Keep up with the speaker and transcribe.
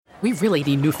We really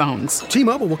need new phones.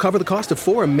 T-Mobile will cover the cost of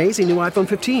 4 amazing new iPhone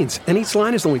 15s, and each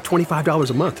line is only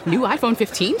 $25 a month. New iPhone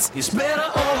 15s? It's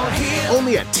better over here.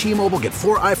 Only at T-Mobile, get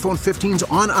 4 iPhone 15s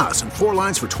on us and 4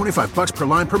 lines for $25 per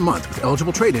line per month with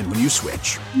eligible trade-in when you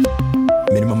switch.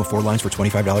 Minimum of 4 lines for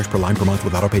 $25 per line per month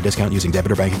with autopay discount using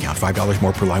debit or bank account. $5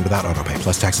 more per line without autopay,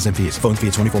 plus taxes and fees. Phone fee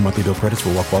at 24 monthly bill credits for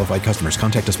well-qualified customers.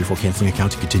 Contact us before canceling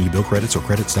account to continue bill credits or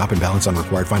credit stop and balance on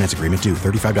required finance agreement due.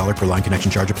 $35 per line connection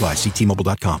charge applies. See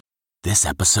T-Mobile.com. This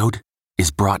episode is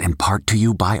brought in part to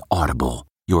you by Audible,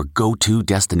 your go-to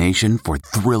destination for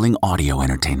thrilling audio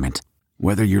entertainment.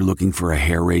 Whether you're looking for a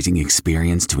hair-raising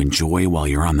experience to enjoy while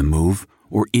you're on the move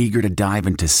or eager to dive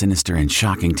into sinister and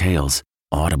shocking tales,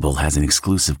 Audible has an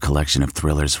exclusive collection of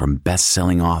thrillers from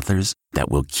best-selling authors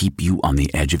that will keep you on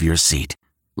the edge of your seat.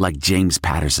 Like James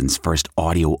Patterson's first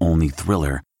audio-only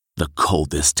thriller, The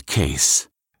Coldest Case.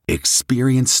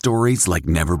 Experience stories like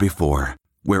never before,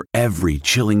 where every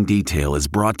chilling detail is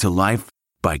brought to life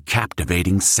by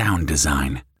captivating sound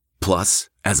design. Plus,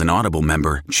 as an Audible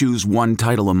member, choose one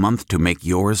title a month to make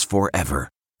yours forever.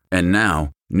 And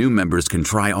now, new members can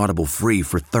try Audible free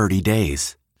for 30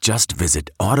 days. Just visit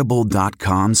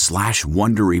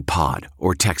audible.com/WonderyPod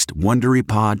or text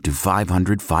WonderyPod to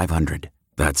 500-500.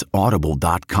 That's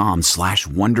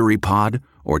audible.com/WonderyPod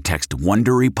or text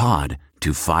WonderyPod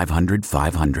to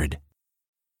 500-500.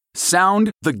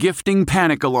 Sound the gifting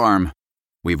panic alarm.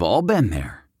 We've all been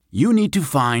there. You need to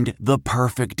find the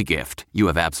perfect gift. You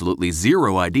have absolutely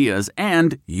zero ideas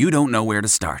and you don't know where to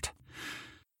start.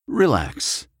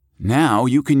 Relax. Now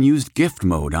you can use gift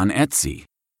mode on Etsy.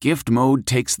 Gift mode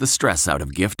takes the stress out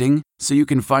of gifting, so you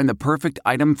can find the perfect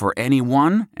item for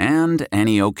anyone and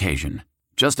any occasion.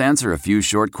 Just answer a few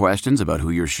short questions about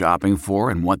who you're shopping for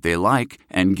and what they like,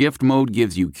 and gift mode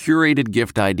gives you curated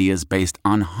gift ideas based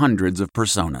on hundreds of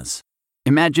personas.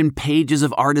 Imagine pages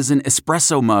of artisan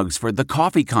espresso mugs for the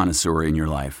coffee connoisseur in your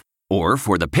life. Or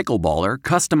for the pickleballer,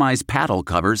 customized paddle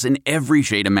covers in every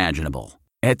shade imaginable.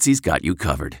 Etsy's got you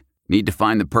covered. Need to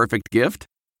find the perfect gift?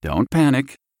 Don't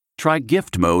panic. Try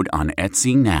gift mode on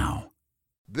Etsy now.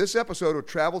 This episode of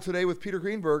Travel Today with Peter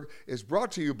Greenberg is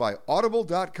brought to you by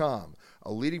Audible.com,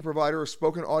 a leading provider of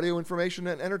spoken audio information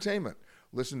and entertainment.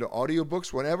 Listen to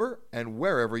audiobooks whenever and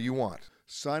wherever you want.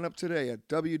 Sign up today at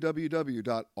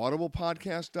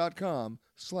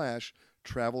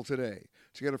www.audiblepodcast.com/travel today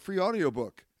to get a free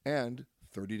audiobook and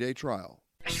 30-day trial.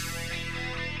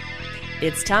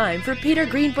 It's time for Peter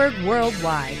Greenberg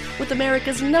Worldwide with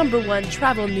America's #1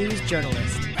 travel news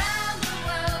journalist.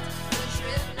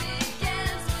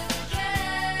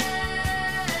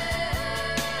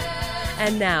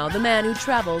 And now, the man who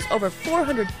travels over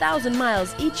 400,000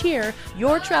 miles each year,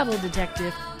 your travel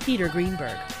detective, Peter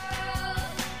Greenberg.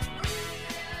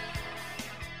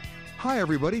 Hi,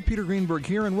 everybody. Peter Greenberg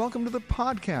here, and welcome to the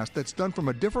podcast that's done from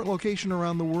a different location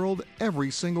around the world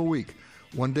every single week.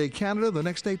 One day Canada, the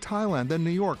next day Thailand, then New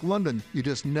York, London. You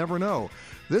just never know.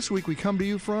 This week we come to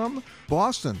you from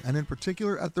Boston, and in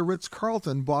particular at the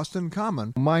Ritz-Carlton, Boston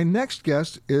Common. My next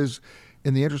guest is,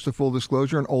 in the interest of full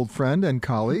disclosure, an old friend and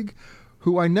colleague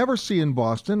who I never see in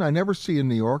Boston, I never see in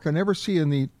New York, I never see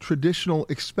in the traditional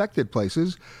expected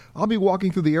places. I'll be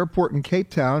walking through the airport in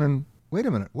Cape Town and, wait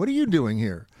a minute, what are you doing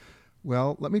here?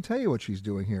 Well, let me tell you what she's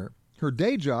doing here. Her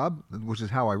day job, which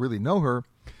is how I really know her,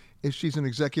 is she's an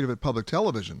executive at public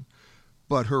television,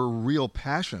 but her real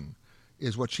passion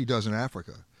is what she does in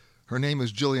Africa. Her name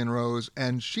is Jillian Rose,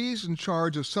 and she's in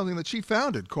charge of something that she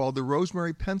founded called the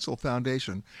Rosemary Pencil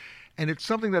Foundation. And it's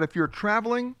something that if you're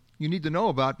traveling, you need to know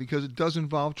about because it does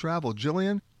involve travel.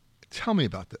 Jillian, tell me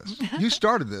about this. You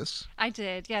started this. I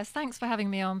did, yes. Thanks for having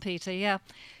me on, Peter. Yeah,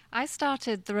 I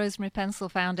started the Rosemary Pencil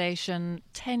Foundation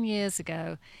 10 years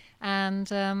ago,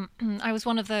 and I was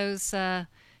one of those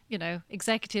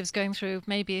executives going through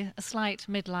maybe a slight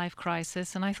midlife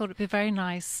crisis, and I thought it'd be very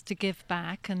nice to give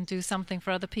back and do something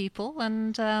for other people.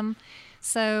 And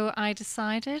so I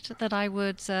decided that I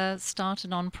would start a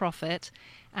non-profit,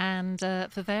 and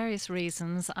for various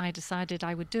reasons, I decided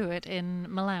I would do it in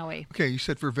Malawi. Okay, you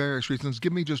said for various reasons.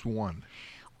 Give me just one.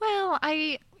 Well,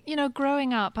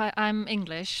 growing up, I'm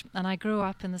English, and I grew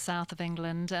up in the south of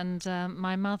England, and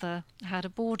my mother had a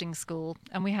boarding school,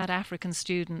 and we had African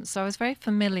students, so I was very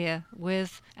familiar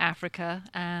with Africa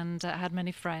and had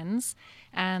many friends.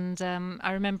 And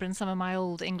I remember in some of my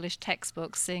old English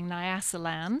textbooks seeing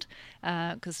Nyasaland,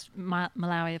 because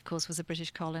Malawi, of course, was a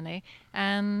British colony.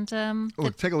 And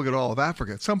take a look at all of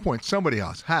Africa. At some point, somebody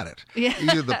else had it. Yeah.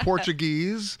 Either the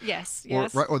Portuguese, yes,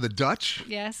 or the Dutch.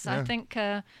 Yes, yeah. I think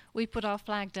we put our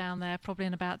flag down there probably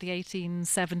in about the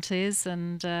 1870s,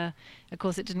 and of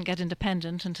course it didn't get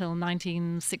independent until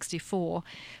 1964.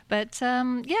 But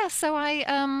so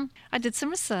I did some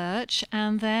research,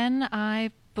 and then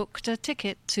I booked a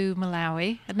ticket to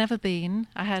Malawi. I'd never been.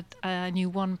 I knew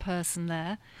one person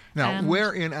there. Now,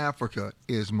 where in Africa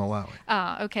is Malawi?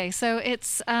 Okay. So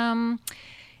it's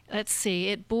let's see.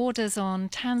 It borders on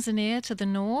Tanzania to the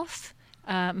north,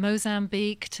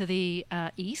 Mozambique to the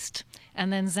east,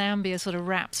 and then Zambia sort of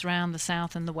wraps around the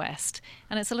south and the west.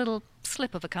 And it's a little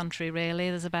slip of a country, really.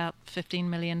 There's about 15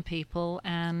 million people,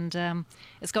 and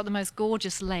it's got the most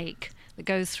gorgeous lake that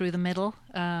goes through the middle.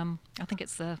 I think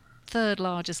it's the third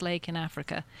largest lake in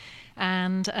Africa,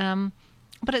 and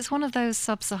but it's one of those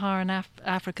sub-Saharan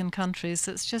African countries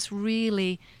that's just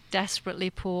really desperately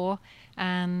poor,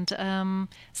 and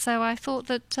so I thought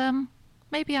that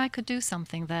maybe I could do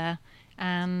something there,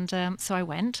 and so I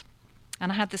went.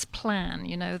 And I had this plan,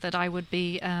 that I would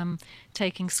be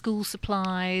taking school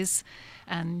supplies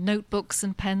and notebooks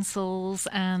and pencils.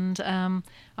 And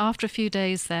after a few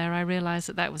days there, I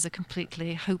realized that was a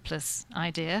completely hopeless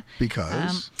idea.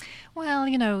 Because?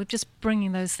 Just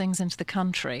bringing those things into the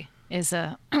country is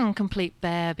a complete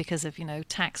bear because of,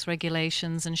 tax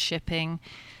regulations and shipping.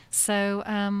 So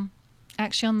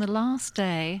actually on the last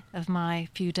day of my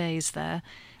few days there,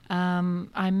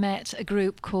 I met a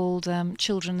group called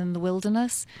Children in the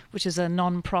Wilderness, which is a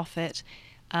non-profit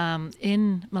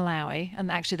in Malawi,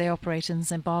 and actually they operate in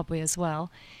Zimbabwe as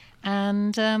well.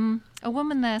 And a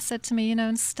woman there said to me,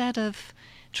 instead of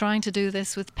trying to do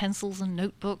this with pencils and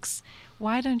notebooks,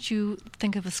 why don't you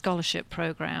think of a scholarship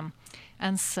program?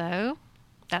 And so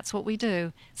that's what we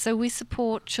do. So we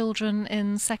support children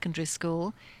in secondary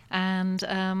school, and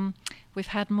we've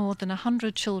had more than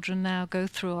 100 children now go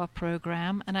through our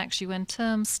program, and actually when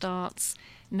term starts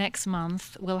next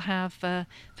month, we'll have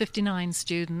 59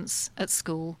 students at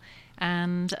school.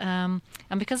 And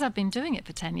because I've been doing it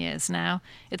for 10 years now,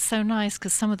 it's so nice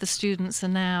because some of the students are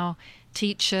now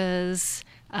teachers.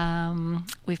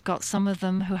 We've got some of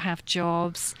them who have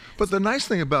jobs. But the nice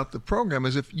thing about the program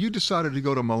is if you decided to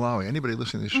go to Malawi, anybody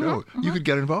listening to the show, you could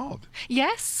get involved.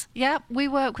 Yes, yeah. We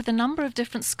work with a number of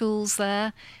different schools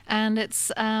there, and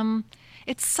it's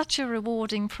such a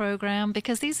rewarding program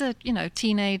because these are,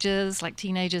 teenagers, like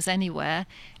teenagers anywhere,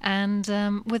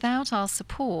 and without our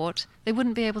support, they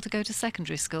wouldn't be able to go to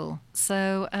secondary school.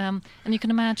 So, and you can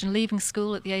imagine leaving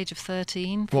school at the age of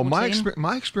 13, 14. Well,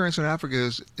 my experience in Africa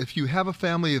is if you have a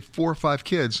family of 4 or 5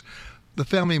 kids, the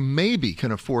family maybe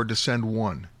can afford to send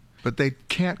one, but they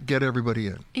can't get everybody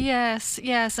in. Yes,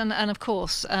 and of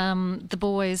course, the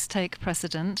boys take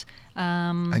precedent.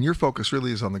 And your focus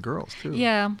really is on the girls, too.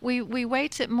 Yeah, we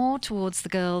weight it more towards the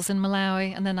girls in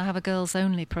Malawi, and then I have a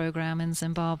girls-only program in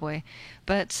Zimbabwe.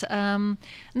 But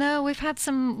no, we've had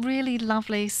some really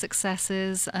lovely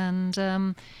successes, and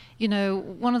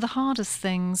one of the hardest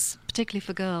things, particularly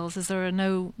for girls, is there are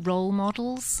no role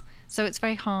models. So it's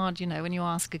very hard, when you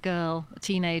ask a girl, a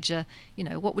teenager,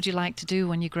 what would you like to do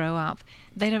when you grow up?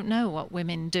 They don't know what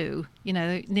women do.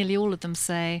 Nearly all of them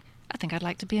say, I think I'd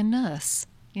like to be a nurse.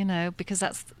 Because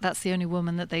that's the only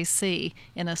woman that they see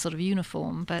in a sort of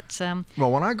uniform. But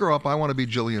well, when I grow up, I want to be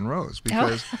Jillian Rose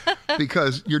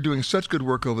because you're doing such good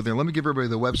work over there. Let me give everybody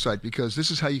the website because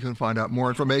this is how you can find out more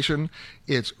information.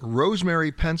 It's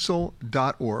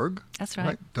rosemarypencil.org. That's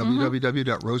right.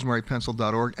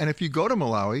 www.rosemarypencil.org. And if you go to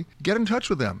Malawi, get in touch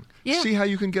with them. Yeah. See how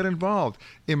you can get involved.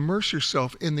 Immerse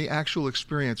yourself in the actual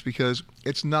experience because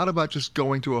it's not about just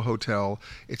going to a hotel.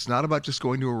 It's not about just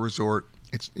going to a resort.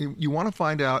 You want to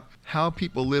find out how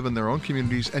people live in their own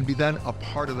communities and be then a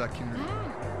part of that community.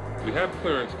 We have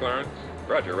clearance, Clarence.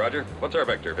 Roger. What's our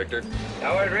vector, Victor?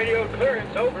 Allied radio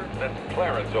clearance, over. That's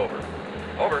Clarence, over.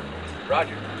 Over.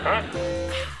 Roger. Huh?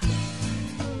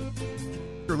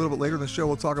 A little bit later in the show,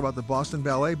 we'll talk about the Boston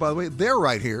Ballet. By the way, they're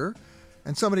right here.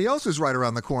 And somebody else is right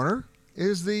around the corner.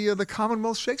 Is the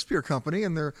Commonwealth Shakespeare Company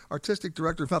and their artistic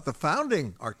director, in fact, the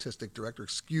founding artistic director,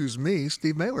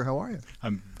 Steve Mailer. How are you?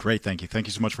 I'm great, thank you. Thank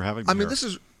you so much for having me. I mean, this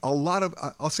is a lot of,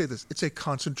 I'll say this, it's a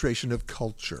concentration of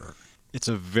culture. It's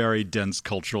a very dense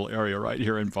cultural area right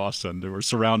here in Boston. We're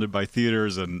surrounded by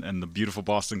theaters and the beautiful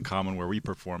Boston Common where we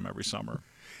perform every summer.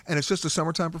 And it's just a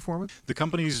summertime performance? The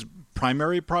company's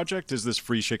primary project is this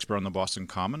Free Shakespeare on the Boston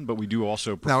Common, but we do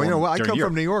also perform Now, I come year.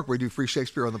 from New York. We do Free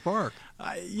Shakespeare on the Park.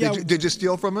 Yeah, did you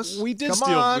steal from us? We did come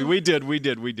steal. On. We did.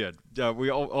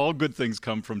 All good things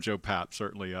come from Joe Papp,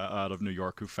 certainly out of New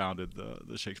York, who founded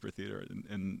the Shakespeare Theater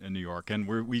in New York. And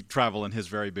we travel in his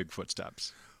very big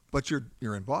footsteps. But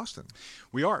you're in Boston.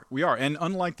 We are, and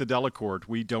unlike the Delacorte,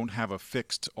 we don't have a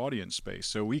fixed audience space,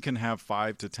 so we can have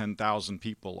 5,000 to 10,000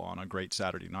 people on a great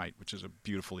Saturday night, which is a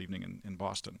beautiful evening in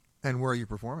Boston. And where are you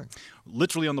performing?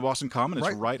 Literally on the Boston Common.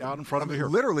 It's right out in front of here.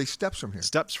 Literally steps from here.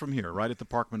 Steps from here, right at the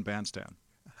Parkman Bandstand.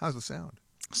 How's the sound?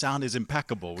 Sound is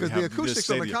impeccable. Because the acoustics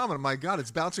on the Common, my God,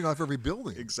 it's bouncing off every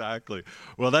building. Exactly.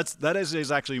 Well, that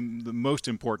is actually the most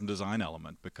important design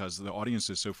element, because the audience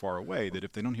is so far away that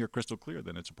if they don't hear crystal clear,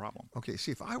 then it's a problem. Okay,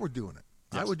 see, if I were doing it,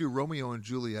 yes. I would do Romeo and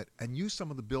Juliet and use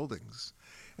some of the buildings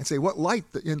and say, what light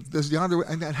does yonder,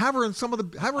 and have her at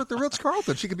the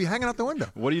Ritz-Carlton. She could be hanging out the window.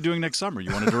 What are you doing next summer?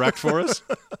 You want to direct for us?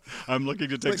 I'm looking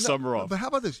to take summer off. But how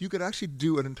about this? You could actually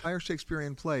do an entire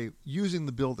Shakespearean play using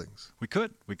the buildings. We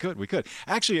could.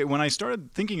 Actually, when I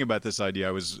started thinking about this idea,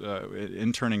 I was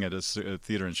interning at a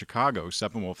theater in Chicago,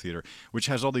 Steppenwolf Theater, which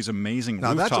has all these amazing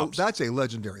rooftops. That's a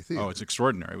legendary theater. Oh, it's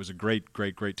extraordinary. It was a great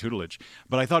tutelage.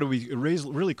 But I thought it would be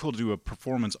really cool to do a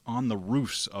performance on the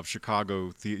roofs of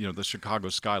Chicago, the Chicago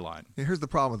skyline. Here's the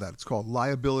problem with that. It's called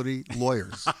liability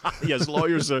lawyers. Yes,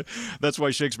 lawyers. That's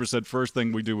why Shakespeare said, first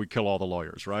thing we do, we kill all the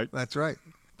lawyers, right? That's right.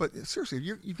 But seriously,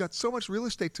 you've got so much real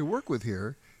estate to work with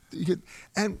here.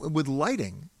 And with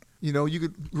lighting, you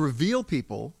could reveal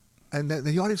people, and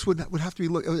the audience would have to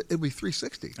be it would be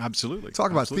 360. Absolutely.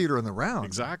 Talk about theater in the round.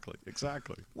 Exactly.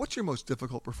 What's your most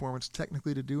difficult performance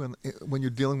technically to do when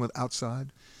you're dealing with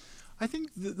outside? I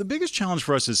think the biggest challenge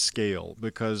for us is scale,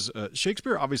 because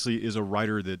Shakespeare obviously is a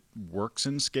writer that works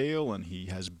in scale, and he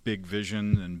has big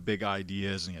vision and big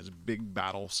ideas, and he has big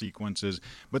battle sequences,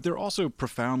 but they're also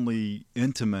profoundly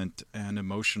intimate and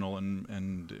emotional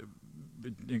and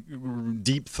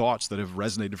deep thoughts that have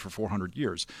resonated for 400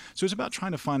 years. So it's about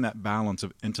trying to find that balance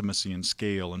of intimacy and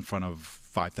scale in front of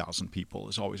 5,000 people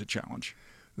is always a challenge.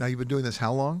 Now, you've been doing this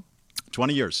how long?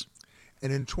 20 years.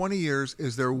 And in 20 years,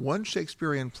 is there one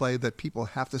Shakespearean play that people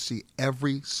have to see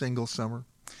every single summer?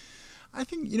 I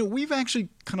think, we've actually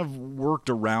kind of worked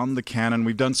around the canon.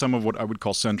 We've done some of what I would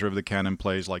call center of the canon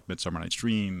plays like Midsummer Night's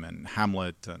Dream and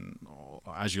Hamlet and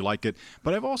As You Like It.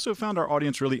 But I've also found our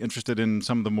audience really interested in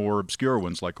some of the more obscure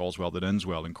ones like All's Well That Ends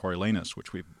Well and Coriolanus,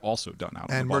 which we've also done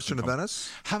out on And the Boston Merchant of Common.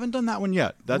 Venice? Haven't done that one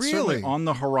yet. That's really certainly on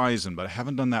the horizon, but I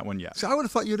haven't done that one yet. So I would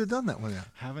have thought you'd have done that one yet.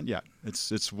 Haven't yet.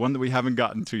 It's one that we haven't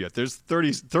gotten to yet. There's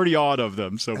 30 odd of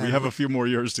them, so we have a few more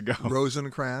years to go.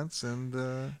 Rosencrantz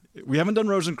and... We haven't done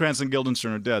Rosencrantz and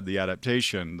Guildenstern Are Dead, the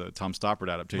adaptation, the Tom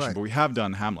Stoppard adaptation, right. But we have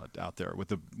done Hamlet out there with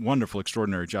the wonderful,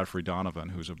 extraordinary Jeffrey Donovan,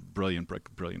 who's a brilliant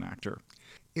actor.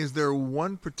 Is there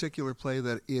one particular play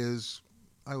that is,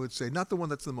 I would say, not the one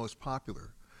that's the most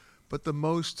popular, but the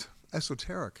most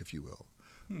esoteric, if you will,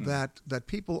 that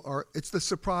people are, it's the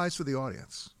surprise for the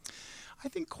audience? I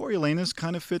think Coriolanus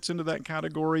kind of fits into that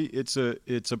category. It's a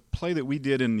play that we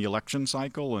did in the election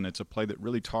cycle, and it's a play that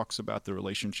really talks about the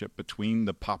relationship between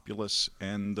the populace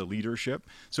and the leadership.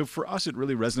 So for us, it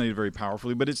really resonated very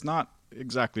powerfully, but it's not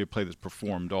exactly a play that's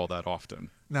performed all that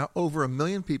often. Now, over 1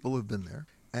 million people have been there,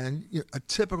 and a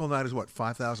typical night is what,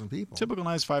 5,000 people? Typical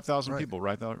night is 5,000 people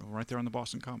right there on the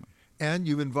Boston Common. And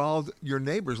you've involved your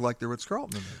neighbors like the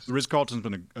Ritz-Carlton in this. The Ritz-Carlton's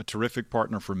been a terrific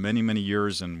partner for many, many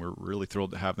years, and we're really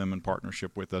thrilled to have them in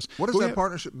partnership with us. What does that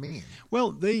partnership mean?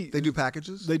 Well, they do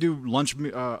packages? They do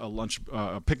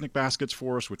picnic baskets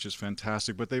for us, which is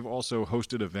fantastic, but they've also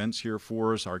hosted events here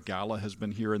for us. Our gala has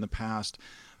been here in the past.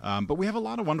 But we have a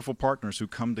lot of wonderful partners who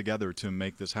come together to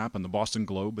make this happen. The Boston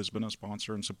Globe has been a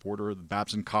sponsor and supporter. The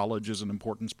Babson College is an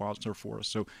important sponsor for us.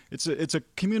 So it's a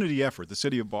community effort. The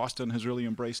city of Boston has really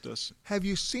embraced us. Have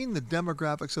you seen the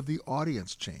demographics of the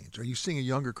audience change? Are you seeing a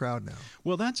younger crowd now?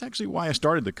 Well, that's actually why I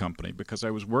started the company, because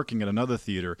I was working at another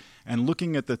theater and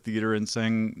looking at the theater and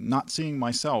not seeing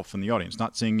myself in the audience,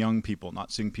 not seeing young people,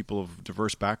 not seeing people of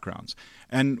diverse backgrounds.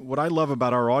 And what I love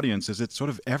about our audience is it's sort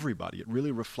of everybody. It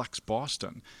really reflects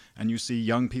Boston. And you see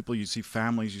young people, you see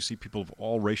families, you see people of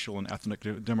all racial and ethnic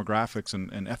demographics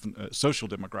and social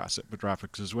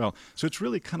demographics as well. So it's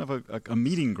really kind of a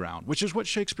meeting ground, which is what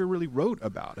Shakespeare really wrote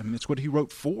about. I mean, it's what he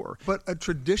wrote for. But a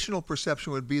traditional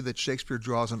perception would be that Shakespeare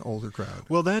draws an older crowd.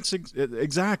 Well, that's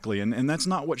exactly, and that's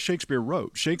not what Shakespeare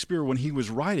wrote. Shakespeare, when he was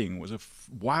writing, was a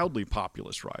wildly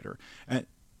populist writer.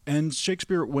 And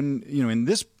Shakespeare, in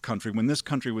this country, when this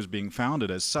country was being founded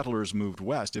as settlers moved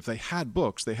west, if they had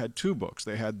books, they had two books.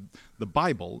 They had the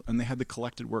Bible and they had the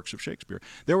collected works of Shakespeare.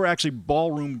 There were actually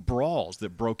ballroom brawls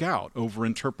that broke out over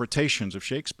interpretations of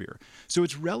Shakespeare. So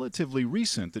it's relatively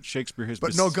recent that Shakespeare has...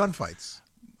 But no gunfights.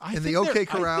 In the OK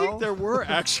Corral? I think there were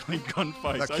actually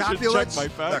gunfights. The I should check my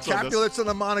facts the on this. Capulets and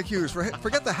the Montagues.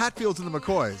 Forget the Hatfields and the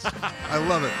McCoys. I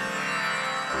love it.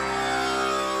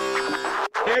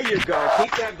 There you go.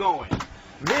 Keep that going.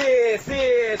 This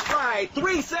is Flight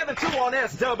 372 on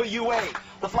SWA.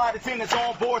 The flight attendants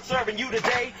on board serving you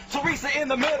today. Teresa in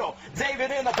the middle,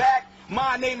 David in the back.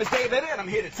 My name is David, and I'm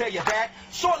here to tell you that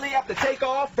shortly after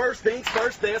takeoff, first things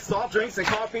first, there's soft drinks and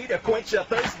coffee to quench your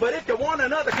thirst. But if you want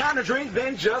another kind of drink,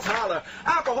 then just holler.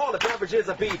 Alcoholic beverages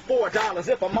will be $4.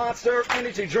 If a Monster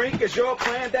Energy drink is your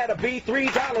plan, that'll be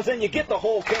 $3, and you get the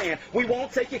whole can. We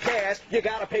won't take your cash, you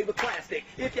gotta pay with plastic.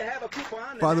 If you have a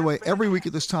coupon... By the way, every week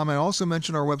at this time, I also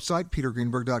mention our website,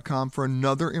 petergreenberg.com, for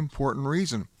another important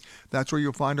reason. That's where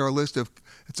you'll find our list of,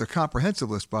 it's a comprehensive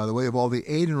list, by the way, of all the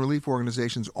aid and relief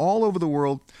organizations all over the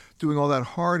world doing all that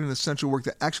hard and essential work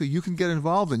that actually you can get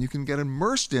involved in, you can get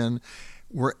immersed in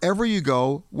wherever you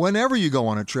go, whenever you go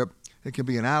on a trip. It can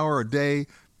be an hour, a day,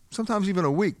 sometimes even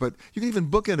a week, but you can even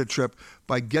bookend a trip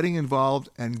by getting involved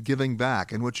and giving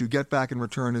back. And what you get back in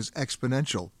return is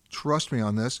exponential. Trust me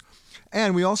on this.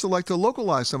 And we also like to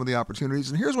localize some of the opportunities.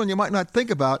 And here's one you might not think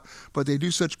about, but they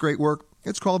do such great work.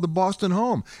 It's called the Boston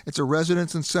Home. It's a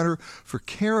residence and center for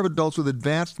care of adults with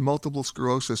advanced multiple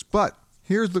sclerosis. But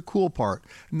here's the cool part.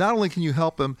 Not only can you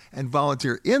help them and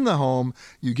volunteer in the home,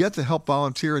 you get to help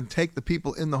volunteer and take the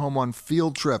people in the home on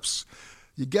field trips.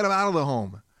 You get them out of the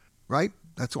home, right?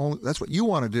 That's what you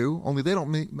want to do, only they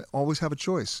don't always have a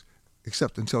choice,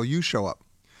 except until you show up.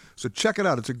 So check it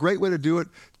out. It's a great way to do it.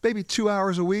 Maybe 2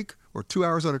 hours a week or 2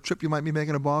 hours on a trip you might be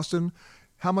making to Boston.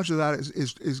 How much of that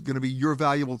is going to be your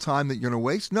valuable time that you're going to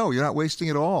waste? No, you're not wasting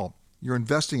it all. You're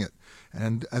investing it.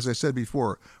 And as I said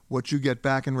before, what you get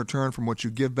back in return from what you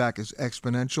give back is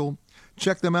exponential.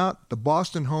 Check them out,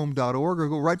 thebostonhome.org, or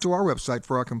go right to our website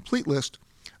for our complete list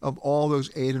of all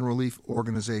those aid and relief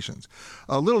organizations.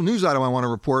 A little news item I want to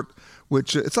report,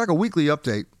 which it's like a weekly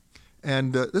update.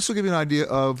 And this will give you an idea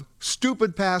of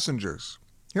stupid passengers.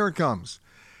 Here it comes.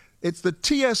 It's the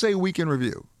TSA Week in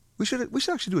Review. We should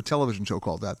actually do a television show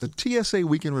called that, the TSA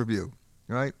Week in Review,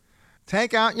 right?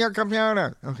 Take out your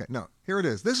computer. Okay, no, here it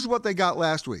is. This is what they got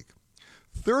last week.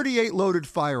 38 loaded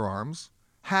firearms,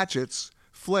 hatchets,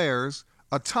 flares,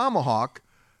 a tomahawk,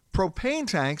 propane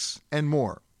tanks, and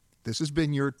more. This has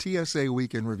been your TSA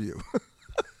Week in Review.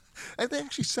 And they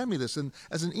actually send me this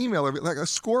as an email, like a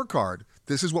scorecard.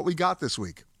 This is what we got this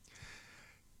week.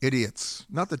 Idiots.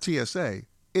 Not the TSA.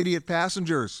 Idiot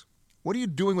passengers. What are you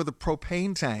doing with a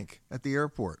propane tank at the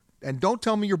airport? And don't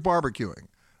tell me you're barbecuing.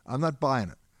 I'm not buying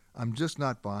it. I'm just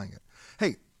not buying it.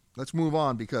 Hey, let's move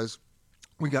on because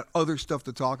we got other stuff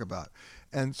to talk about.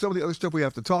 And some of the other stuff we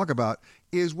have to talk about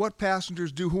is what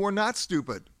passengers do who are not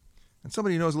stupid. And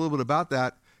somebody who knows a little bit about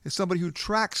that is somebody who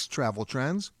tracks travel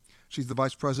trends. She's the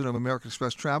Vice President of American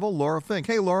Express Travel, Laura Fink.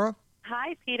 Hey, Laura.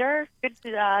 Hi, Peter. Good.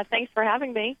 Thanks for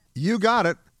having me. You got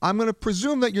it. I'm going to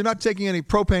presume that you're not taking any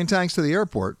propane tanks to the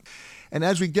airport. And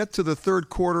as we get to the third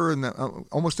quarter and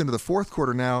almost into the fourth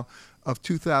quarter now of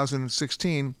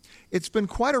 2016, it's been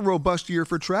quite a robust year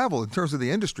for travel in terms of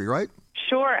the industry, right?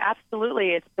 Sure, absolutely.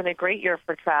 It's been a great year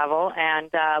for travel, and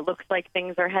looks like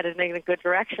things are headed in a good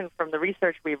direction from the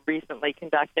research we've recently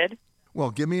conducted.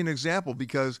 Well, give me an example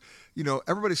because, you know,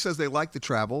 everybody says they like to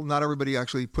travel. Not everybody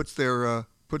actually puts their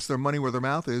money where their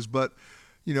mouth is. But,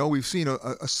 you know, we've seen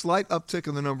a slight uptick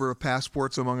in the number of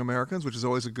passports among Americans, which is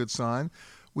always a good sign.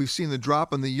 We've seen the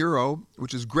drop in the euro,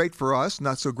 which is great for us,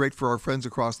 not so great for our friends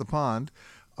across the pond.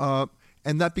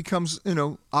 And that becomes, you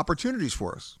know, opportunities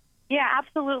for us. Yeah,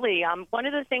 absolutely. One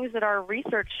of the things that our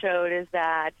research showed is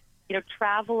that, you know,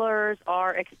 travelers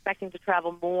are expecting to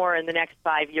travel more in the next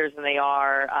 5 years than they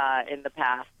are in the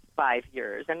past 5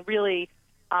 years. And really,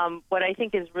 what I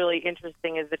think is really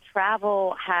interesting is that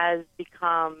travel has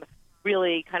become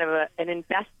really kind of an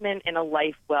investment in a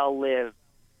life well lived.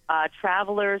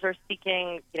 Travelers are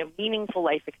seeking, you know, meaningful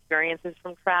life experiences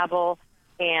from travel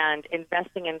and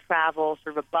investing in travel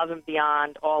sort of above and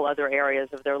beyond all other areas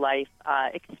of their life.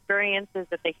 Experiences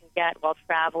that they can get while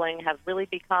traveling have really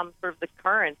become sort of the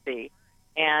currency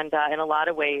and, in a lot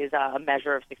of ways, a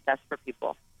measure of success for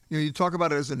people. You know, you talk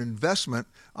about it as an investment.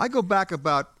 I go back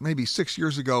about maybe 6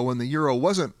 years ago when the euro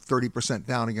wasn't 30%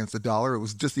 down against the dollar. It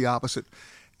was just the opposite.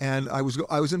 And I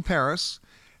was in Paris,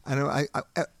 and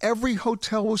every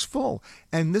hotel was full.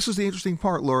 And this is the interesting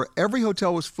part, Laura. Every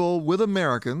hotel was full with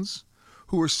Americans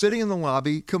who were sitting in the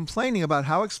lobby complaining about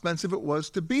how expensive it was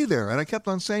to be there. And I kept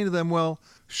on saying to them, well,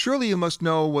 surely you must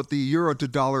know what the euro to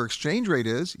dollar exchange rate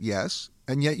is. Yes.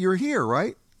 And yet you're here,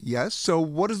 right? Yes. So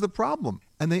what is the problem?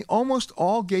 And they almost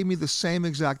all gave me the same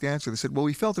exact answer. They said, well,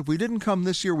 we felt if we didn't come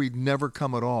this year, we'd never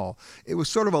come at all. It was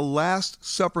sort of a Last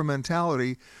Supper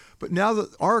mentality. But now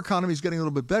that our economy is getting a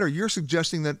little bit better, you're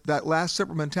suggesting that that Last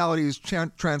Supper mentality is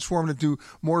transformed into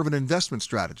more of an investment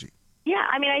strategy. Yeah,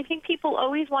 I mean, I think people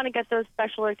always want to get those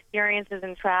special experiences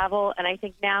in travel, and I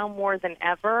think now more than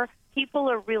ever, people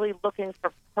are really looking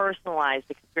for personalized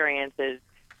experiences,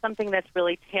 something that's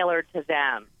really tailored to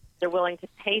them. They're willing to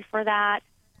pay for that,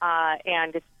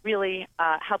 and it's really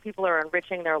how people are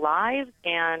enriching their lives,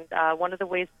 and one of the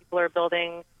ways people are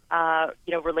building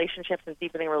relationships and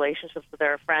deepening relationships with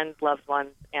their friends, loved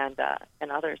ones, and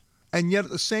others. And yet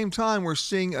at the same time, we're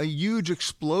seeing a huge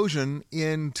explosion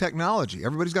in technology.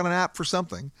 Everybody's got an app for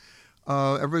something.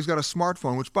 Everybody's got a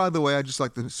smartphone, which, by the way, I just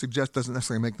like to suggest doesn't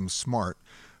necessarily make them smart.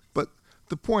 But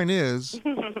the point is,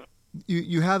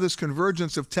 you have this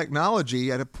convergence of technology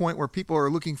at a point where people are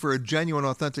looking for a genuine,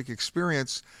 authentic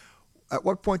experience. At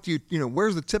what point do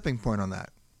where's the tipping point on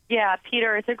that? Yeah,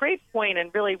 Peter, it's a great point, and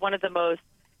really one of the most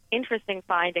interesting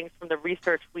findings from the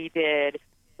research we did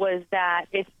was that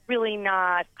it's really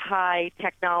not high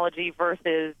technology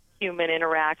versus human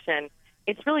interaction.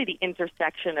 It's really the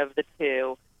intersection of the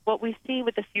two. What we see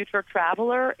with the future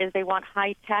traveler is they want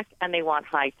high tech and they want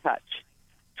high touch.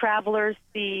 Travelers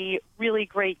see really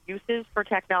great uses for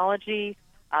technology,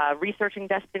 researching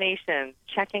destinations,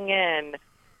 checking in,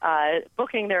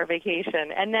 booking their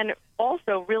vacation, and then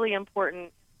also really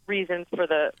important reasons for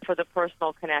the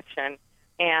personal connection.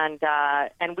 And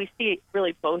we see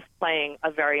really both playing a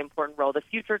very important role. The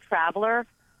future traveler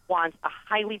wants a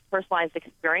highly personalized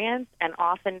experience, and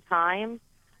oftentimes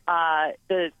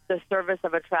the service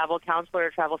of a travel counselor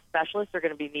or travel specialist are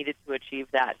going to be needed to achieve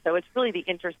that. So it's really the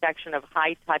intersection of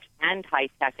high touch and high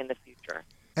tech in the future.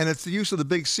 And it's the use of the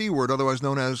big C word, otherwise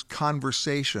known as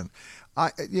conversation.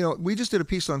 We just did a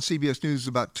piece on CBS News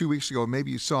about 2 weeks ago, maybe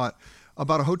you saw it,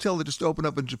 about a hotel that just opened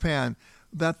up in Japan,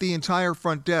 that the entire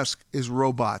front desk is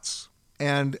robots.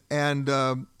 And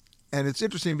it's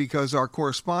interesting because our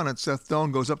correspondent, Seth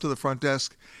Doan, goes up to the front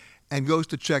desk and goes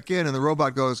to check in, and the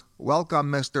robot goes,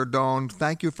 "Welcome, Mr. Doan.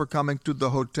 Thank you for coming to the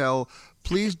hotel.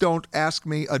 Please don't ask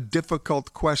me a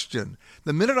difficult question."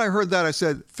 The minute I heard that, I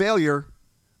said, failure,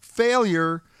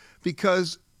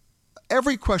 because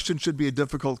every question should be a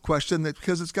difficult question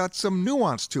because it's got some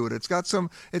nuance to it. It's got some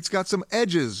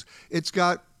edges. It's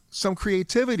got some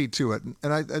creativity to it.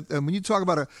 And when you talk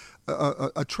about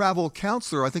a travel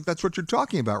counselor, I think that's what you're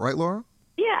talking about, right, Laura?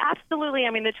 Yeah, absolutely. I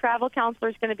mean, the travel counselor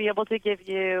is going to be able to give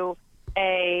you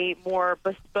a more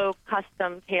bespoke,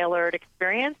 custom, tailored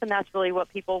experience, and that's really what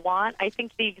people want. I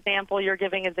think the example you're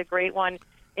giving is a great one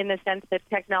in the sense that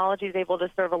technology is able to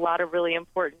serve a lot of really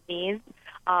important needs.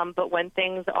 But when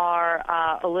things are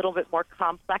a little bit more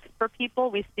complex for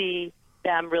people, we see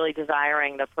them really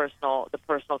desiring the personal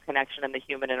connection and the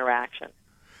human interaction.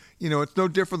 It's no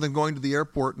different than going to the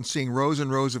airport and seeing rows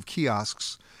and rows of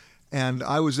kiosks. And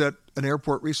I was at an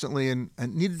airport recently and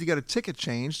needed to get a ticket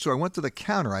changed, so I went to the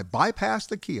counter. I bypassed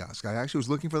the kiosk. I actually was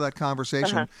looking for that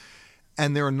conversation. Uh-huh.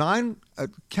 And there were 9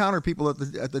 counter people at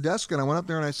the desk, and I went up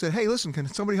there and I said, "Hey, listen, can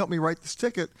somebody help me write this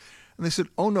ticket?" And they said,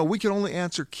 "Oh, no, we can only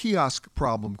answer kiosk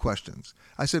problem questions."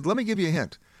 I said, "Let me give you a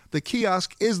hint. The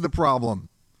kiosk is the problem.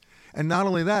 And not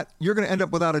only that, you're going to end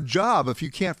up without a job if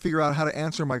you can't figure out how to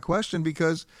answer my question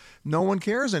because no one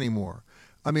cares anymore."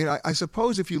 I mean, I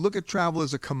suppose if you look at travel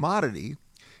as a commodity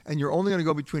and you're only going to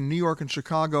go between New York and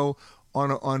Chicago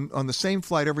on the same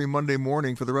flight every Monday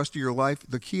morning for the rest of your life,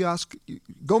 the kiosk,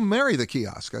 go marry the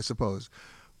kiosk, I suppose.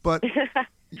 But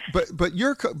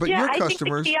your customers, I think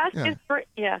the kiosk is great.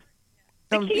 Yeah.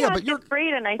 The kiosk is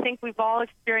great, and I think we've all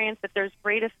experienced that there's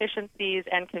great efficiencies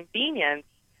and convenience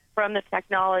from the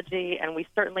technology, and we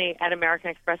certainly at American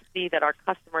Express see that our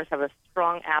customers have a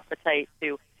strong appetite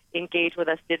to engage with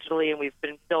us digitally, and we've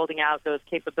been building out those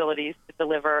capabilities to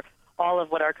deliver all of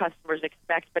what our customers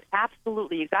expect. But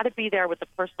absolutely, you've got to be there with the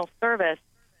personal service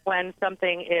when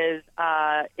something is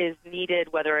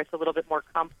needed, whether it's a little bit more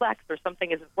complex or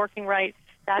something isn't working right.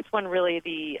 That's when really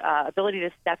the ability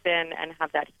to step in and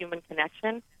have that human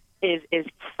connection is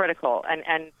critical.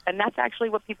 And that's actually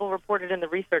what people reported in the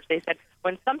research. They said,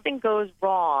 when something goes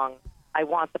wrong, I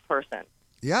want the person.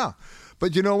 Yeah.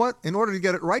 But you know what? In order to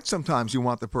get it right, sometimes you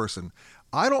want the person.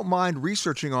 I don't mind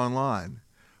researching online,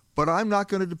 but I'm not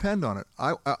going to depend on it.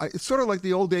 It's sort of like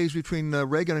the old days between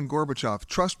Reagan and Gorbachev.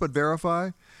 Trust but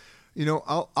verify.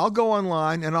 I'll go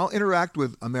online and I'll interact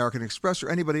with American Express or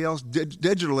anybody else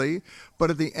digitally.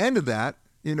 But at the end of that,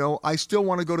 I still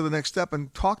want to go to the next step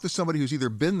and talk to somebody who's either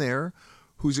been there,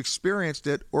 who's experienced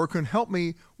it, or can help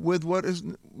me with what is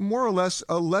more or less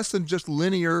a less than just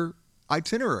linear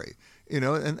itinerary.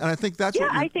 And I think that's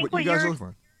what you guys are looking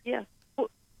for. Yeah.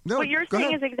 What you're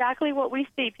saying is exactly what we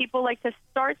see. People like to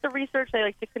start the research. They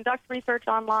like to conduct research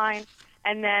online.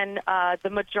 And then the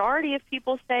majority of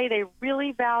people say they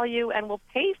really value and will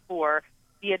pay for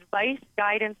the advice,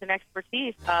 guidance, and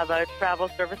expertise of a travel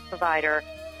service provider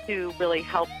to really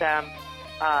help them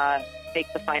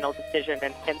make the final decision.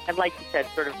 And like you said,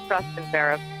 sort of trust but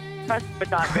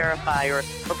not verify, or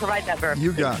provide that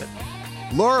verification. You got it.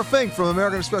 Laura Fink from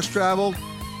American Express Travel,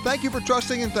 thank you for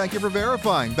trusting and thank you for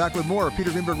verifying. Back with more of Peter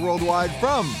Greenberg Worldwide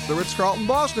from the Ritz-Carlton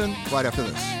Boston right after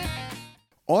this.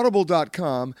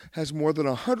 Audible.com has more than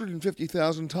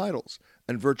 150,000 titles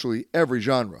and virtually every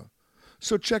genre.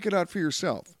 So check it out for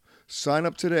yourself. Sign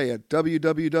up today at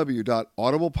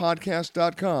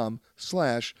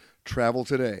www.audiblepodcast.com/travel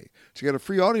today to get a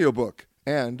free audiobook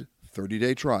and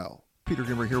 30-day trial. Peter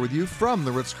Greenberg here with you from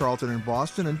the Ritz-Carlton in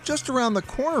Boston, and just around the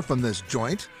corner from this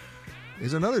joint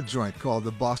is another joint called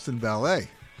the Boston Ballet.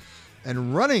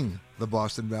 And running the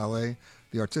Boston Ballet,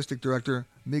 the artistic director,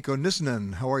 Mikko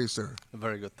Nissinen. How are you, sir?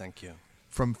 Very good, thank you.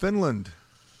 From Finland.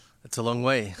 It's a long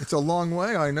way. It's a long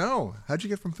way, I know. How'd you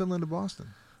get from Finland to Boston?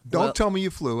 Don't tell me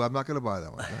you flew. I'm not going to buy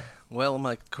that one. Well,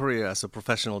 my career as a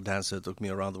professional dancer took me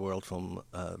around the world from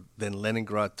then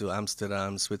Leningrad to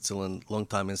Amsterdam, Switzerland, long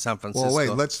time in San Francisco. Well, wait,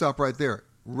 let's stop right there.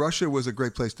 Russia was a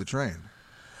great place to train.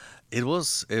 It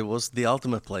was the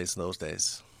ultimate place in those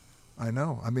days. I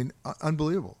know. I mean,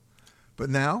 unbelievable. But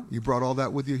now you brought all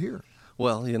that with you here.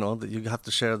 Well, you have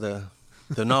to share the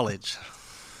knowledge.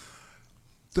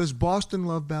 Does Boston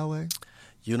love ballet?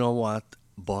 You know what?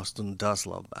 Boston does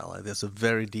love ballet. There's a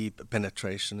very deep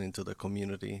penetration into the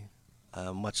community,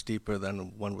 much deeper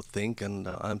than one would think, and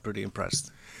I'm pretty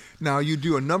impressed. Now, you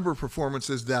do a number of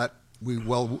performances that we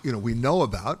know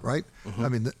about, right? Mm-hmm. I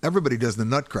mean, everybody does the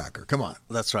Nutcracker. Come on.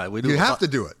 That's right. You have to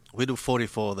do it. We do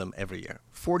 44 of them every year.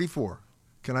 44.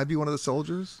 Can I be one of the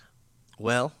soldiers?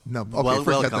 Well, no.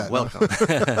 Okay, welcome.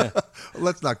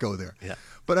 Let's not go there. Yeah.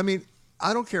 But I mean,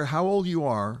 I don't care how old you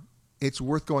are. It's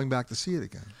worth going back to see it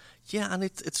again. Yeah, and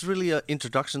it's really an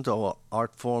introduction to our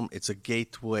art form. It's a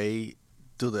gateway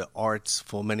to the arts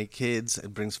for many kids.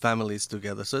 It brings families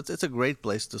together. So it's a great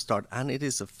place to start. And it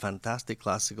is a fantastic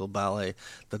classical ballet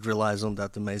that relies on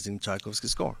that amazing Tchaikovsky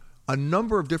score. A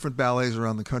number of different ballets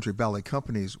around the country, ballet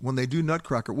companies, when they do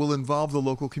Nutcracker, will involve the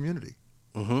local community.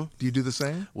 Mm-hmm. Do you do the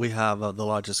same? We have the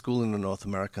largest school in North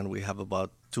America, and we have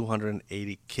about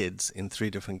 280 kids in 3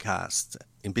 different casts,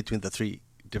 in between the 3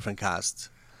 different casts.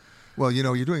 Well,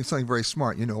 you're doing something very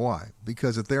smart. You know why?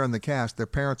 Because if they're in the cast, their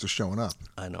parents are showing up.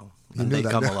 I know. And they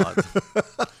come a lot.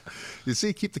 You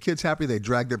see, keep the kids happy. They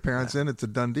drag their parents in. It's a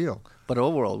done deal. But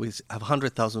overall, we have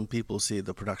 100,000 people see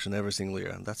the production every single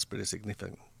year, and that's pretty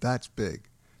significant. That's big.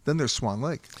 Then there's Swan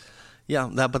Lake. Yeah,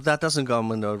 but that doesn't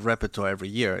come in the repertoire every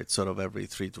year. It's sort of every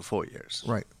 3 to 4 years.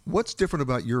 Right. What's different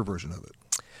about your version of it?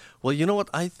 Well, you know what?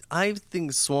 I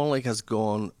think Swan Lake has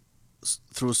gone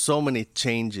through so many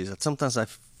changes that sometimes I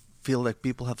feel like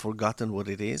people have forgotten what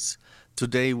it is.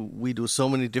 Today, we do so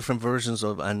many different versions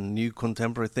of and new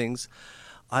contemporary things.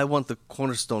 I want the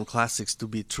Cornerstone classics to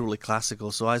be truly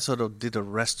classical, so I sort of did a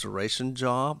restoration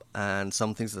job and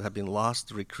some things that have been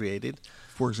lost, recreated.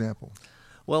 For example?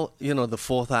 Well, the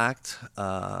 4th act,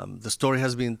 the story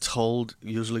has been told,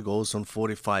 usually goes on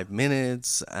 45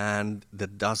 minutes, and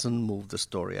that doesn't move the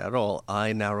story at all.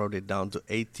 I narrowed it down to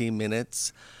 18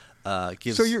 minutes.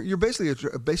 So you're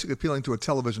basically appealing to a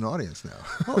television audience now.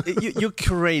 Well, you're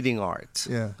curating art.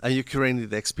 Yeah. And you're curating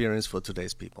the experience for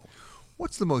today's people.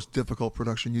 What's the most difficult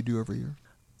production you do every year?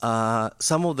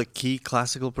 Some of the key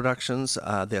classical productions,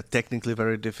 they're technically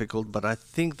very difficult, but I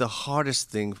think the hardest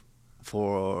thing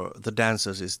for the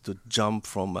dancers is to jump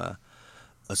from a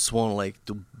Swan Lake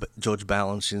to George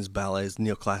Balanchine's ballet's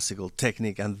neoclassical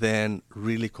technique and then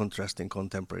really contrasting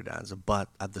contemporary dance. But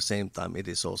at the same time, it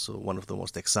is also one of the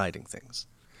most exciting things.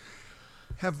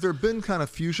 Have there been kind of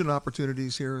fusion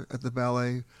opportunities here at the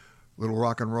ballet? Little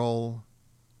rock and roll?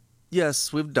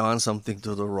 Yes, we've done something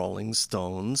to the Rolling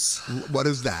Stones. What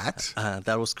is that?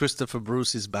 That was Christopher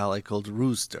Bruce's ballet called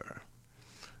Rooster.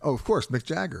 Oh, of course, Mick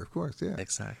Jagger, of course, yeah.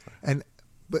 Exactly.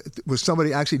 But was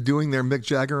somebody actually doing their Mick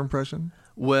Jagger impression?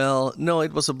 Well, no,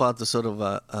 it was about the sort of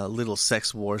little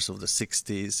sex wars of the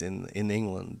 60s in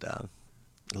England. A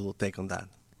little take on that.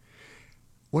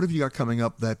 What have you got coming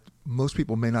up that most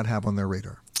people may not have on their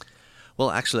radar? Well,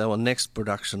 actually, our next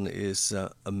production is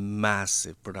a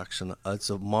massive production. It's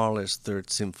of Mahler's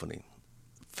Third Symphony.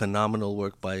 Phenomenal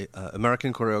work by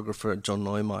American choreographer John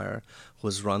Neumeier, who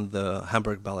has run the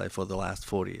Hamburg Ballet for the last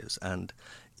 40 years. And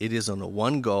it is on a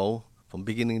one go, from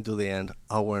beginning to the end,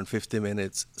 hour and 50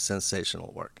 minutes,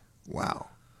 sensational work. Wow.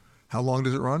 How long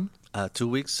does it run? 2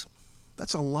 weeks.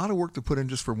 That's a lot of work to put in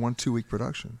just for 1 2-week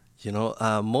production.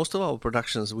 Most of our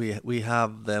productions, we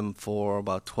have them for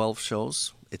about 12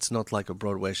 shows. It's not like a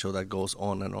Broadway show that goes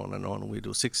on and on and on. We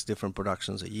do 6 different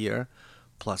productions a year,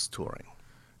 plus touring.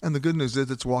 And the good news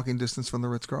is it's walking distance from the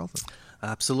Ritz-Carlton.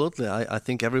 Absolutely. I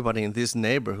think everybody in this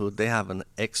neighborhood, they have an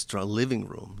extra living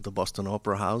room, the Boston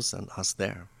Opera House and us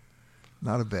there.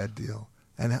 Not a bad deal.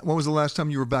 And when was the last time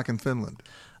you were back in Finland?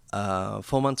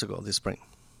 4 months ago, this spring.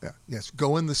 Yeah. Yes,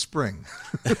 go in the spring.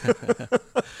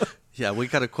 Yeah, we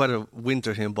got quite a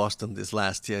winter here in Boston this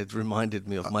last year. It reminded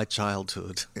me of my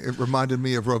childhood. It reminded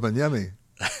me of Rovaniemi.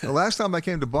 The last time I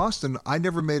came to Boston, I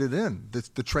never made it in.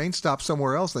 The train stopped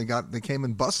somewhere else. They came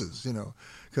in buses,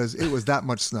 because it was that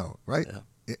much snow, right?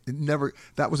 Yeah. It never.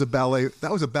 That was a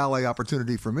ballet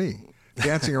opportunity for me,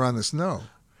 dancing around the snow.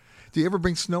 Do you ever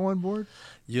bring snow on board?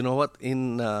 You know what?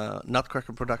 In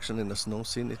Nutcracker production, in the snow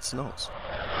scene, it snows.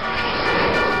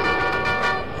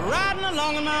 Riding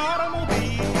along in my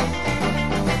automobile,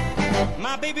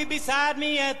 my baby beside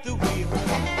me at the wheel,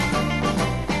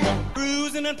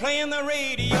 cruising and playing the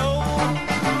radio,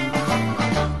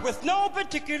 with no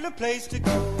particular place to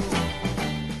go.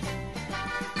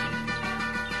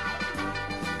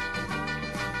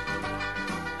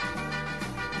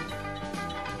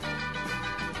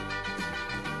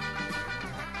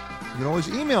 You can always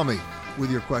email me with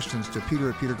your questions to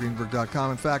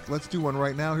peter@petergreenberg.com. In fact, let's do one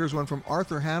right now. Here's one from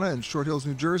Arthur Hanna in Short Hills,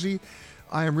 New Jersey.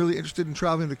 I am really interested in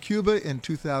traveling to Cuba in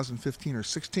 2015 or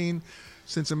 16,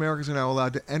 since Americans are now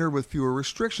allowed to enter with fewer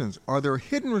restrictions. Are there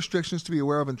hidden restrictions to be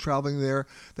aware of in traveling there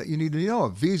that you need to know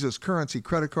of? Visas, currency,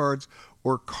 credit cards,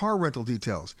 or car rental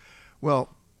details? Well,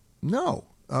 no.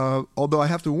 Although I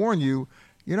have to warn you,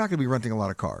 you're not going to be renting a lot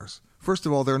of cars. First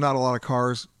of all, there are not a lot of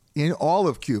cars in all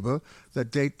of Cuba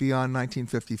that date beyond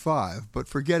 1955. But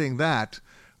forgetting that,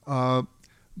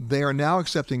 they are now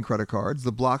accepting credit cards.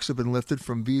 The blocks have been lifted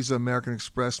from Visa, American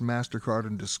Express, MasterCard,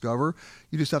 and Discover.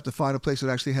 You just have to find a place that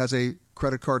actually has a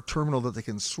credit card terminal that they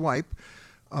can swipe.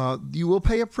 You will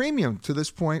pay a premium to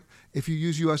this point if you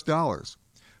use U.S. dollars.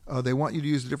 They want you to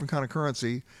use a different kind of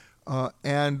currency.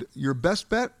 And your best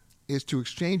bet is to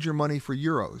exchange your money for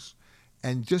euros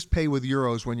and just pay with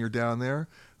euros when you're down there.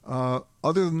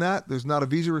 Other than that, there's not a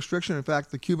visa restriction. In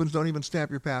fact, the Cubans don't even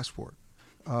stamp your passport.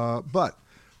 But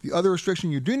the other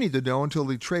restriction you do need to know until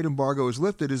the trade embargo is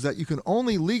lifted is that you can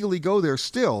only legally go there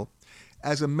still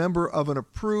as a member of an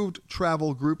approved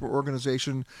travel group or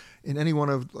organization in any one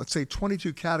of, let's say,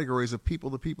 22 categories of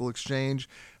people-to-people exchange.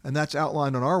 And that's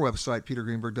outlined on our website,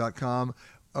 petergreenberg.com.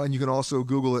 And you can also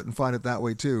Google it and find it that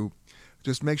way, too.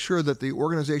 Just make sure that the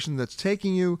organization that's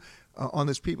taking you on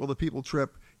this people-to-people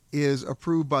trip is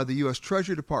approved by the U.S.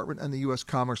 Treasury Department and the U.S.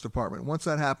 Commerce Department. Once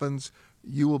that happens,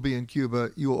 you will be in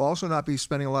Cuba. You will also not be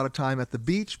spending a lot of time at the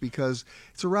beach because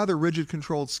it's a rather rigid,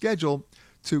 controlled schedule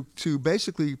to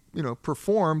basically,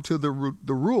 perform to the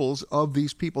rules of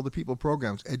these people-to-people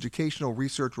programs: educational,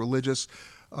 research, religious,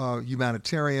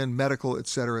 humanitarian, medical, et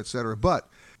cetera, et cetera. But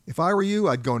if I were you,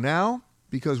 I'd go now,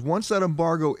 because once that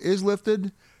embargo is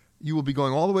lifted, you will be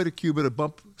going all the way to Cuba to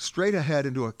bump straight ahead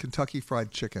into a Kentucky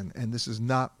Fried Chicken, and this is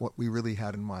not what we really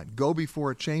had in mind. Go before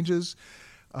it changes.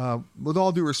 With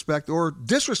all due respect or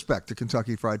disrespect to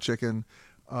Kentucky Fried Chicken,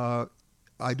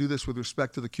 I do this with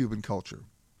respect to the Cuban culture,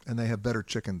 and they have better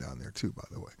chicken down there too, by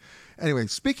the way. Anyway,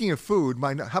 speaking of food,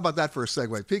 how about that for a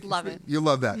segue? Love it. You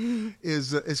love that.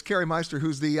 Is Carrie Meister,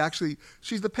 who's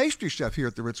she's the pastry chef here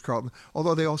at the Ritz-Carlton,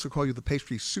 although they also call you the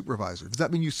pastry supervisor. Does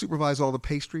that mean you supervise all the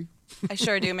pastry? I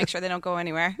sure do. Make sure they don't go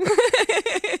anywhere.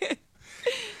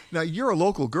 Now, you're a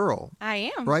local girl.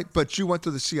 I am. Right? But you went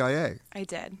to the CIA. I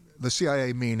did. The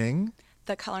CIA meaning?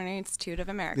 The Culinary Institute of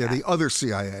America. Yeah, the other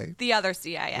CIA. The other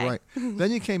CIA. Right.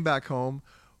 Then you came back home.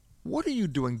 What are you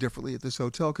doing differently at this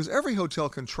hotel? Because every hotel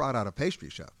can trot out a pastry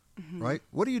chef, right?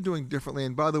 What are you doing differently?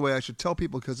 And by the way, I should tell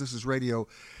people, because this is radio,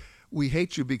 we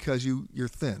hate you because you're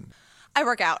thin. I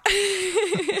work out.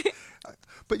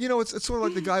 But, it's sort of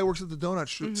like the guy who works at the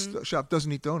donut shop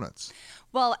doesn't eat donuts.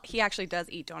 Well, he actually does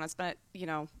eat donuts, but,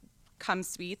 come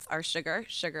sweets are sugar.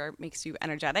 Sugar makes you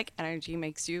energetic. Energy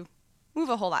makes you move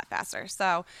a whole lot faster.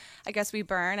 So I guess we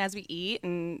burn as we eat,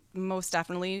 and most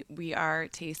definitely we are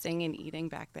tasting and eating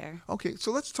back there. Okay,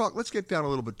 so let's get down a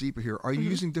little bit deeper here. Are you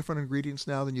using different ingredients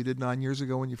now than you did 9 years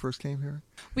ago when you first came here?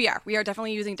 We are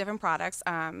definitely using different products.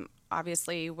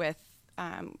 Obviously with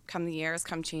come the years,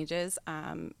 come changes,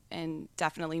 and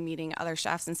definitely meeting other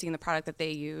chefs and seeing the product that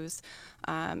they use,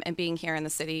 and being here in the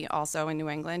city, also in New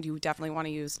England, you definitely want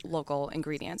to use local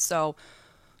ingredients. So,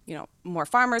 more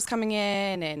farmers coming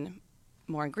in and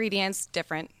more ingredients,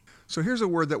 different. So here's a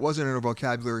word that wasn't in our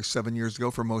vocabulary 7 years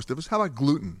ago for most of us. How about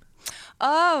gluten?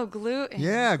 Oh, gluten.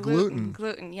 Yeah, gluten.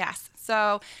 Gluten, yes.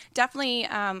 So definitely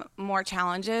more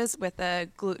challenges with the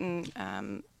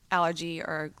gluten allergy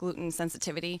or gluten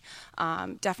sensitivity.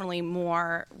 Definitely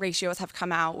more ratios have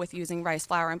come out with using rice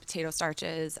flour and potato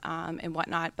starches and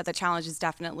whatnot, but the challenge is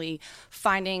definitely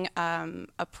finding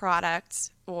a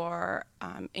product or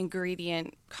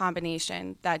ingredient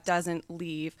combination that doesn't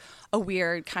leave a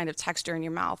weird kind of texture in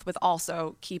your mouth with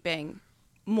also keeping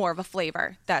more of a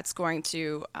flavor that's going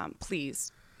to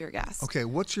please your guests. Okay,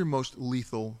 what's your most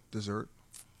lethal dessert?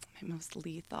 My most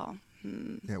lethal?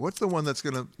 Yeah, what's the one that's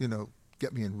going to,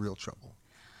 get me in real trouble?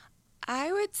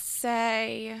 I would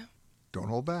say... Don't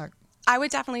hold back. I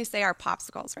would definitely say our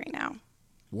popsicles right now.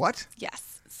 What?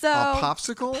 Yes. So a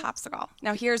popsicle? A popsicle.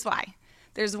 Now, here's why.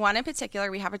 There's one in particular.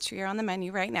 We have a trio on the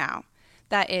menu right now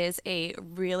that is a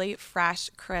really fresh,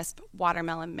 crisp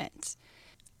watermelon mint.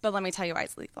 But let me tell you why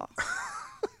it's lethal.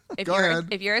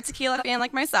 If you're a tequila fan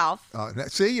like myself.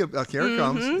 See, here it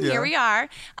comes. Yeah. Here we are.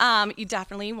 You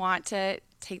definitely want to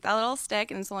take that little stick,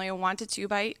 and it's only a 1 to 2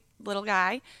 bite little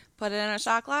guy, put it in a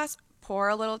shot glass, pour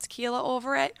a little tequila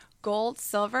over it, gold,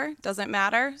 silver, doesn't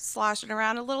matter, slosh it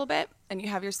around a little bit, and you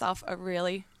have yourself a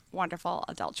really wonderful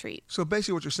adult treat. So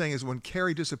basically what you're saying is when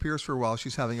Carrie disappears for a while,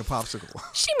 she's having a popsicle.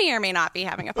 She may or may not be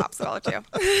having a popsicle or two.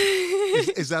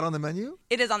 Is that on the menu?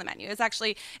 It is on the menu.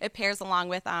 It pairs along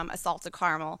with a salted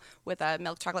caramel with a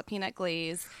milk chocolate peanut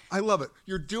glaze. I love it.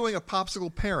 You're doing a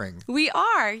popsicle pairing. We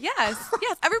are, yes.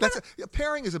 Yes. Everybody.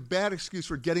 Pairing is a bad excuse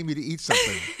for getting me to eat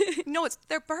something. No,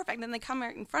 they're perfect. Then they come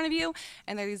right in front of you,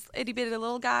 and they're these itty bitty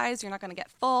little guys. You're not going to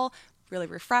get full. Really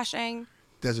refreshing.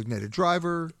 Designated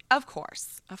driver. Of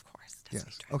course.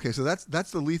 Yes. Okay, so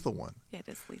that's the lethal one. Yeah, it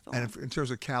is lethal. And in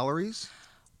terms of calories?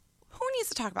 Who needs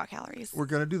to talk about calories? We're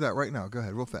going to do that right now. Go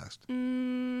ahead, real fast. Low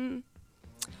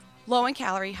in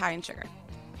calorie, high in sugar.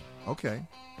 Okay.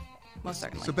 Most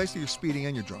certainly. So basically you're speeding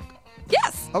and you're drunk.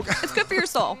 Yes. Okay. It's good for your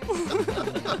soul.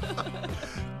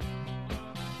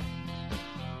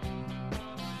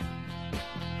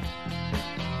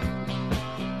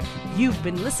 You've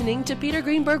been listening to Peter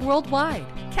Greenberg Worldwide.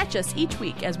 Catch us each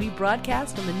week as we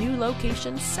broadcast from a new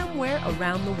location somewhere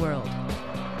around the world.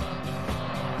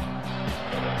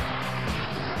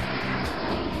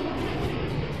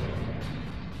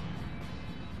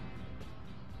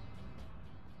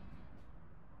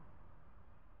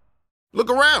 Look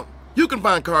around. You can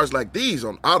find cars like these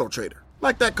on AutoTrader,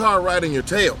 like that car riding your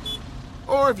tail.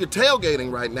 Or if you're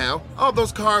tailgating right now, all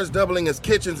those cars doubling as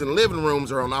kitchens and living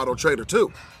rooms are on AutoTrader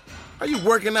too. Are you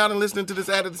working out and listening to this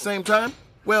ad at the same time?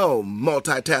 Well,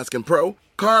 multitasking pro,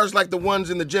 cars like the ones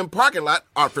in the gym parking lot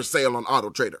are for sale on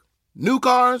AutoTrader. New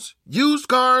cars, used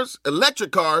cars,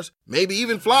 electric cars, maybe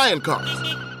even flying cars.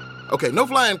 Okay, no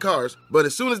flying cars, but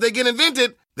as soon as they get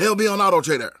invented, they'll be on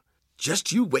AutoTrader.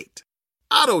 Just you wait.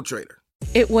 AutoTrader.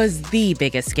 It was the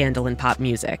biggest scandal in pop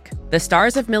music. The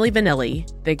stars of Milli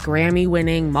Vanilli, the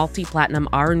Grammy-winning multi-platinum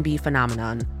R&B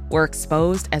phenomenon, were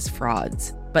exposed as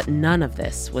frauds. But none of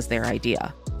this was their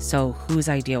idea. So whose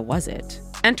idea was it?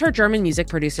 Enter German music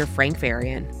producer Frank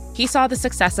Farian. He saw the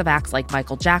success of acts like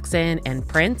Michael Jackson and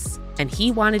Prince, and he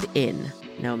wanted in,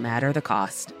 no matter the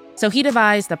cost. So he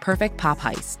devised the perfect pop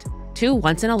heist. 2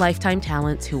 once-in-a-lifetime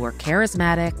talents who were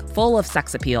charismatic, full of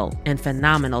sex appeal, and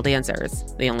phenomenal dancers.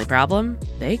 The only problem?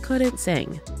 They couldn't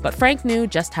sing. But Frank knew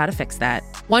just how to fix that.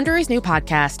 Wondery's new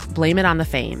podcast, Blame It on the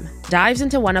Fame, dives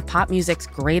into one of pop music's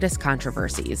greatest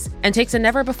controversies and takes a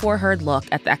never-before-heard look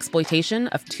at the exploitation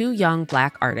of 2 young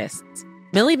Black artists.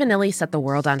 Milli Vanilli set the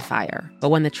world on fire, but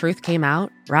when the truth came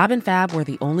out, Rob and Fab were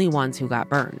the only ones who got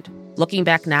burned. Looking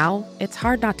back now, it's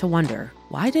hard not to wonder,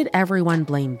 why did everyone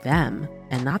blame them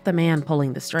and not the man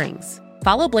pulling the strings?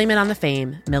 Follow Blame It on the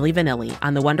Fame, Milli Vanilli,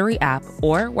 on the Wondery app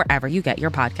or wherever you get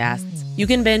your podcasts. You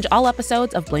can binge all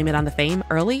episodes of Blame It on the Fame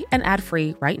early and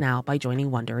ad-free right now by joining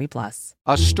Wondery Plus.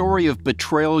 A story of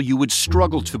betrayal you would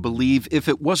struggle to believe if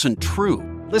it wasn't true.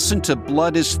 Listen to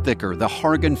Blood is Thicker, The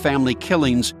Hargan Family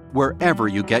Killings, wherever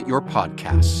you get your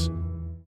podcasts.